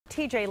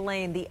TJ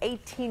Lane, the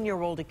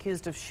 18-year-old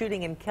accused of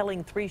shooting and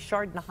killing 3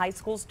 Chardon High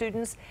School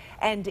students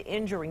and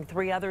injuring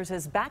 3 others,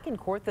 is back in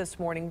court this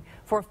morning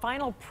for a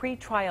final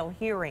pretrial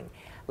hearing.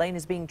 Lane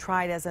is being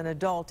tried as an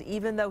adult,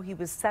 even though he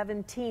was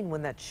 17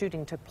 when that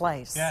shooting took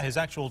place. Yeah, his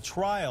actual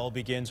trial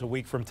begins a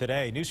week from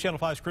today. News Channel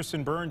 5's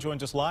Kristen Byrne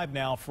joins us live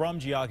now from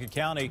Geauga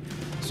County.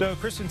 So,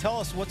 Kristen, tell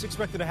us what's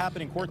expected to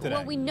happen in court today.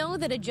 Well, we know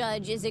that a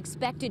judge is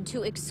expected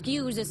to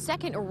excuse a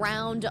second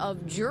round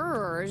of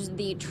jurors.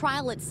 The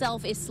trial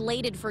itself is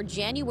slated for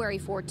January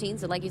 14th,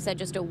 so like you said,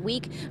 just a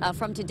week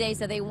from today.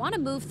 So they want to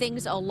move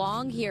things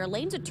along here.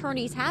 Lane's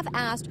attorneys have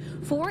asked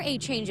for a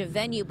change of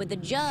venue, but the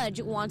judge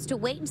wants to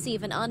wait and see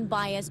if an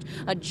unbiased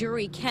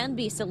jury can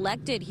be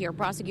selected here.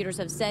 Prosecutors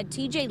have said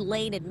TJ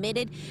Lane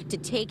admitted to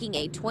taking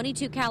a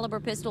 .22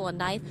 caliber pistol and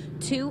knife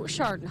to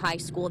Chardon High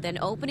School, then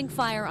opening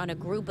fire on a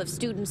group of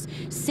students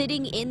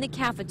sitting in the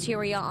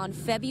cafeteria on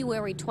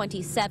February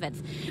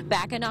 27th.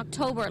 Back in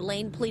October,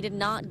 Lane pleaded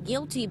not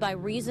guilty by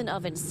reason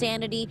of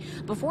insanity.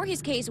 Before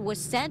his case was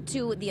sent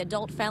to the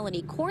adult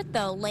felony court,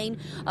 though, Lane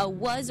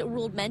was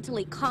ruled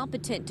mentally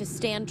competent to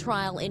stand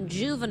trial in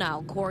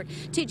juvenile court.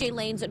 TJ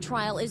Lane's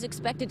trial is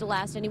expected to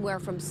last anywhere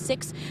from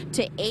 6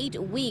 to 8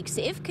 weeks.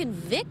 If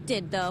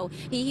convicted, though,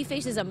 he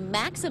faces a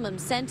maximum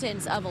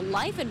sentence of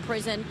life in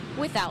prison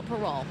without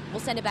parole.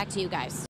 We'll send it back to you guys.